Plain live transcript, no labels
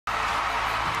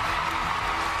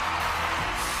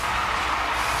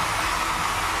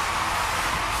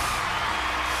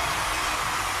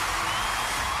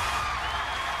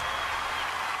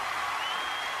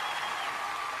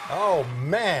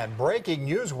Man, breaking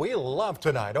news we love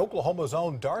tonight. Oklahoma's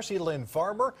own Darci Lynne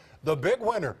farmer, the big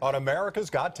winner on America's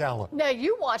Got Talent. Now,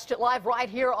 you watched it live right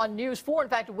here on News 4. In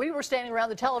fact, we were standing around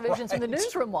the televisions in the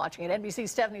newsroom watching it.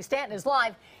 NBC's Stephanie Stanton is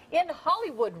live in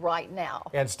Hollywood right now.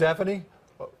 And Stephanie,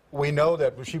 we know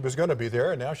that she was going to be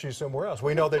there, and now she's somewhere else.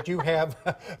 We know that you have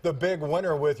the big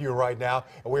winner with you right now,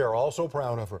 and we are all so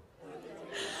proud of her.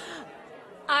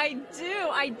 I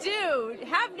do.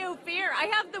 Have no fear. I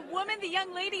have the woman, the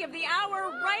young lady of the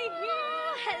hour right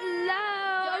here.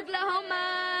 Hello,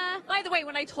 Oklahoma. By the way,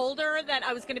 when I told her that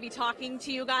I was going to be talking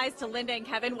to you guys, to Linda and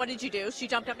Kevin, what did you do? She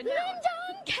jumped up and down. Linda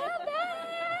and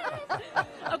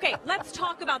Kevin. Okay, let's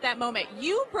talk about that moment.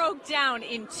 You broke down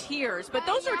in tears, but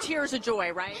those are tears of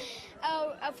joy, right?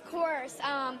 Oh, of course.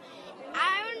 I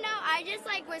don't know. I just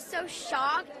was so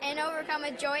shocked and overcome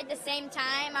with joy at the same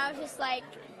time. I was just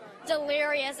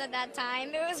delirious at that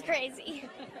time. It was crazy.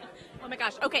 Oh my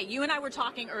gosh. Okay, you and I were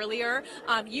talking earlier.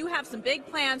 You have some big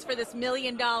plans for this $1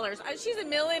 million. She's a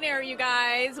millionaire, you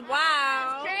guys.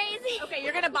 Wow. Crazy. Okay,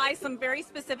 you're going to buy some very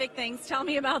specific things. Tell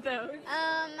me about those.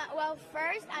 Well,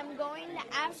 first, I'm going to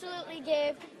absolutely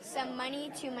give some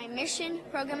money to my mission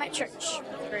program at church.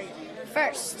 Great.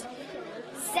 First.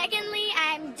 Secondly,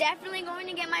 I'm definitely going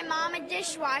to get my mom a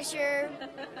dishwasher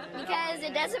because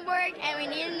it doesn't work and we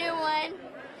need a new one.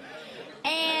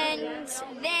 And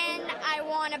then I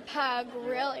want a pug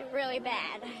really, really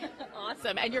bad.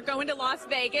 Awesome. And you're going to Las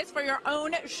Vegas for your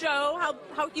own show.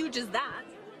 How huge is that?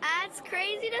 That's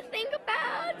crazy to think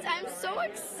about. I'm so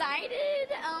excited.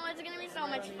 Oh, it's going to be so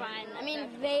much fun. I mean,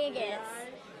 Vegas.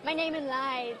 My name in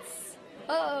lights.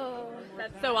 Oh.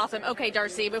 That's so awesome. Okay,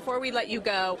 Darci, before we let you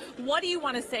go, what do you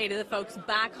want to say to the folks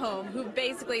back home who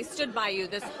basically stood by you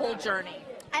this whole journey?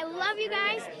 I love you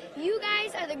guys. You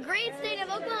guys are the great state of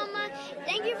Oklahoma.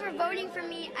 Thank you for voting for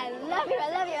me. I love you. I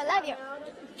love you. I love you.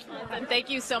 Awesome. Thank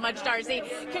you so much, Darci.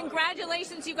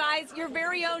 Congratulations, you guys. Your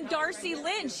very own Darci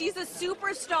Lynne. She's a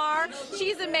superstar.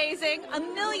 She's amazing.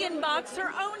 $1 million,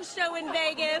 her own show in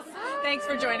Vegas. Thanks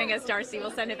for joining us, Darci.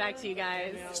 We'll send it back to you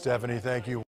guys. Stephanie, thank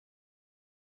you.